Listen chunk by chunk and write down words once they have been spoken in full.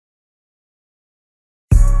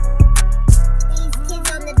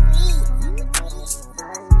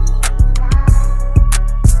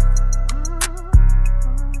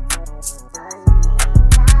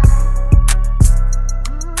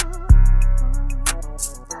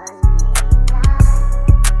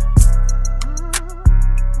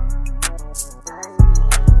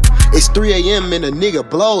3 a.m. and a nigga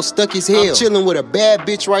blow stuck his head. I'm chillin' with a bad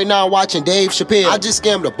bitch right now watching Dave Chappelle. I just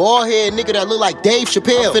scammed a bald head nigga that look like Dave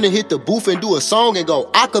Chappelle. I'm finna hit the booth and do a song and go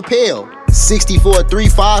acapella.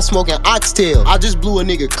 64-35 smoking oxtail. I just blew a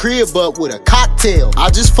nigga crib up with a cocktail. I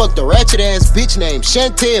just fucked a ratchet ass bitch named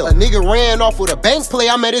Chantel. A nigga ran off with a bank play,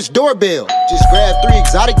 I'm at his doorbell. Just grabbed 3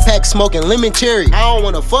 exotic packs smoking lemon cherry. I don't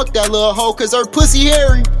wanna fuck that little hoe cause her pussy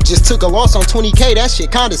hairy. Just took a loss on 20K, that shit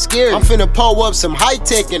kinda scary. I'm finna pull up some high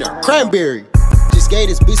tech in a cranberry. Just gave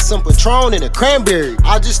this bitch some Patron and a cranberry.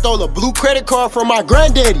 I just stole a blue credit card from my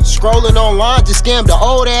granddaddy. Scrolling online, just scammed the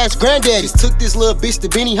old ass granddaddy. Just took this little bitch to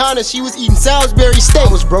Benihana, she was eating Salisbury steak.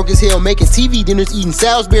 I was broke as hell making TV dinners, eating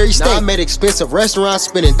Salisbury steak. Now I'm at expensive restaurants,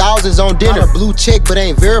 spending thousands on dinner. A blue check, but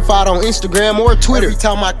ain't verified on Instagram or Twitter. Every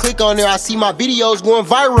time I click on there, I see my videos going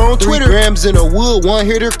viral on Twitter. 3 grams in a wood, one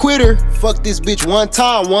hitter quitter. Fuck this bitch one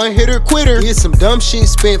time, one hitter quitter. Did some dumb shit,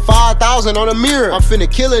 spent 5,000 on a mirror. I'm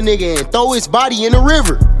finna kill a nigga and throw his body in the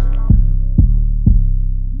river.